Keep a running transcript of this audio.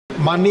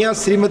Manya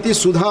Srimati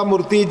Sudha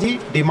Murthy ji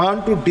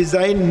demand to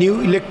design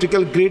new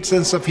electrical grids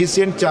and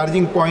sufficient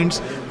charging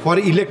points for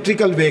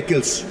electrical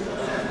vehicles.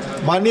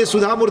 Manya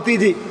Sudha Murthy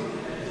ji.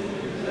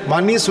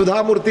 Manya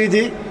Sudha Murthy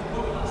ji.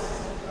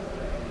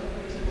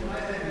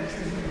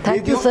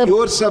 Thank you, sir.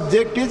 Your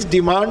subject is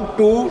demand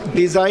to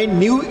design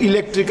new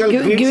electrical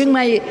grids. Giving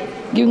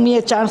me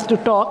a chance to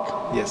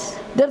talk. Yes.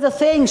 There's a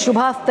saying,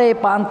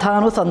 Shubhaste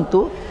Panthanu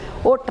Santu.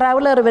 Oh,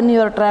 traveler, when you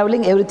are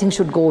traveling, everything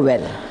should go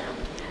well.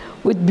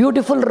 With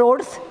beautiful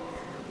roads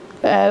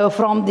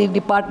from the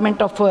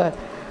Department of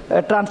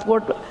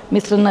Transport,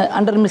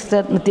 under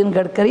Mr. Nitin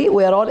Gadkari,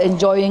 we are all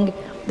enjoying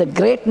the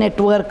great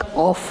network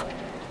of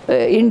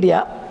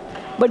India.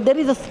 But there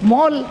is a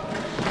small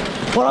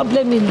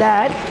problem in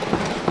that.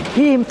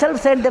 He himself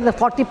said that the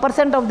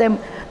 40% of them,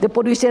 the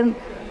pollution,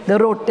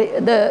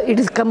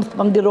 it comes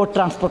from the road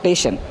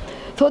transportation.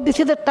 So this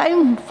is a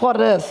time for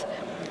us.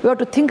 We have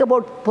to think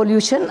about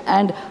pollution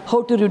and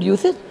how to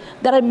reduce it.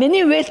 There are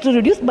many ways to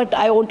reduce, but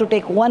I want to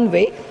take one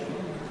way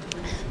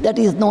that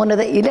is known as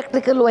the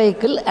electrical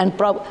vehicle, and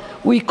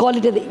we call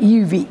it as the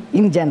EV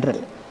in general.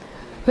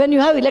 When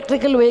you have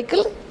electrical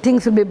vehicle,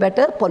 things will be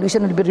better,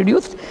 pollution will be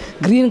reduced,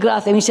 green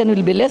gas emission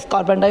will be less,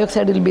 carbon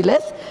dioxide will be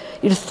less,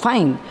 it's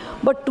fine.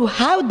 But to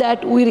have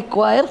that, we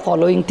require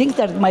following things.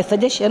 That is my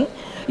suggestion.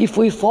 If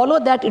we follow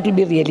that, it will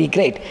be really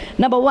great.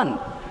 Number one,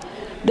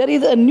 there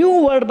is a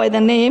new word by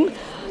the name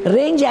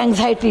range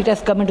anxiety. It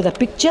has come into the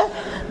picture.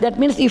 That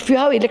means if you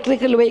have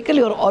electrical vehicle,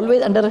 you are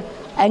always under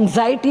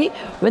anxiety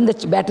when the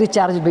battery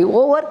charge will be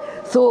over.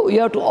 So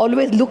you have to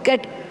always look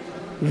at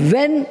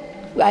when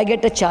I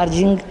get a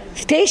charging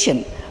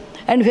station.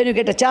 And when you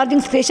get a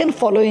charging station,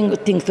 following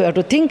things. So you have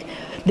to think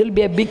there will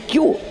be a big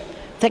queue.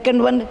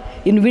 Second one,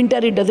 in winter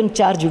it doesn't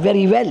charge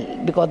very well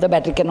because the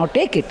battery cannot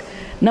take it.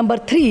 Number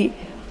three,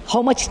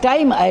 how much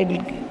time I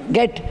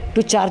get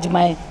to charge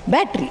my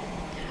battery.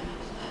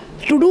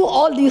 To do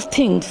all these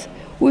things,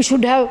 we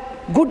should have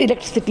good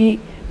electricity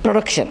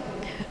production.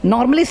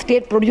 Normally,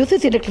 state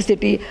produces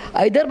electricity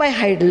either by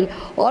hydel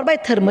or by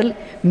thermal,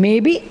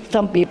 maybe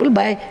some people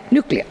by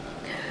nuclear.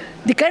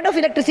 The kind of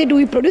electricity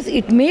we produce,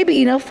 it may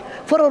be enough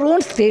for our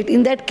own state.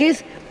 In that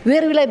case,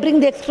 where will I bring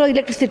the extra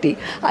electricity?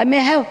 I may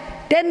have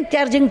 10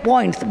 charging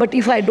points, but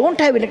if I don't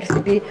have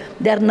electricity,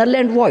 they are null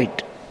and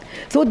void.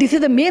 So this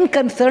is the main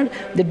concern,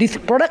 the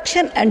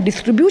production and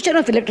distribution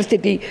of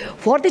electricity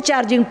for the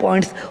charging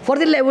points, for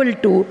the level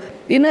 2,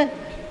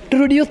 to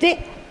reduce the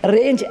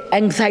range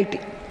anxiety.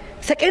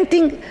 Second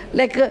thing,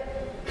 like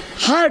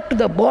heart to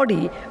the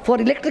body,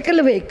 for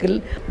electrical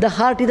vehicle, the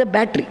heart is a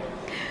battery.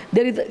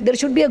 There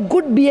should be a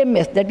good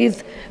BMS, that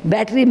is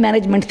battery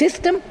management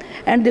system,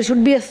 and there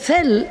should be a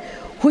cell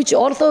which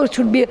also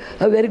should be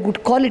a very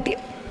good quality.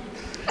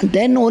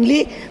 Then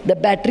only the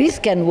batteries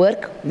can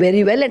work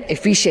very well and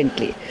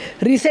efficiently.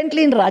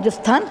 Recently in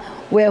Rajasthan,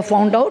 we have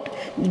found out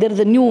there is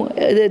a new,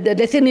 the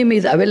lithium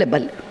is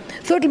available.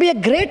 So it will be a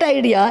great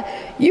idea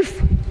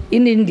if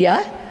in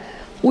India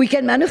we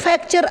can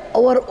manufacture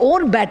our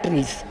own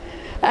batteries,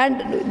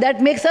 and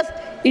that makes us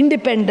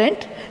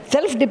independent,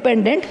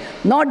 self-dependent,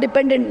 not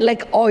dependent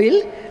like oil.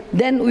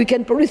 Then we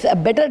can produce a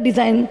better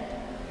design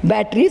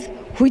batteries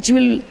which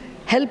will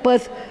help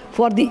us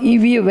for the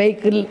EV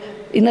vehicle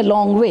in a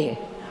long way.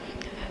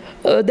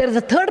 There is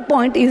a third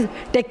point is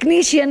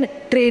technician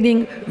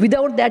training.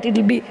 Without that, it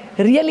will be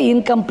really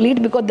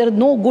incomplete because there is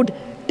no good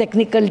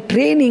technical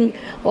training,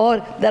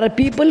 or there are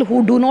people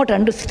who do not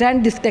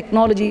understand this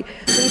technology.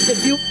 So it's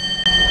a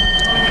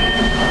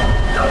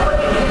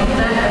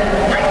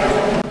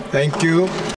Thank you.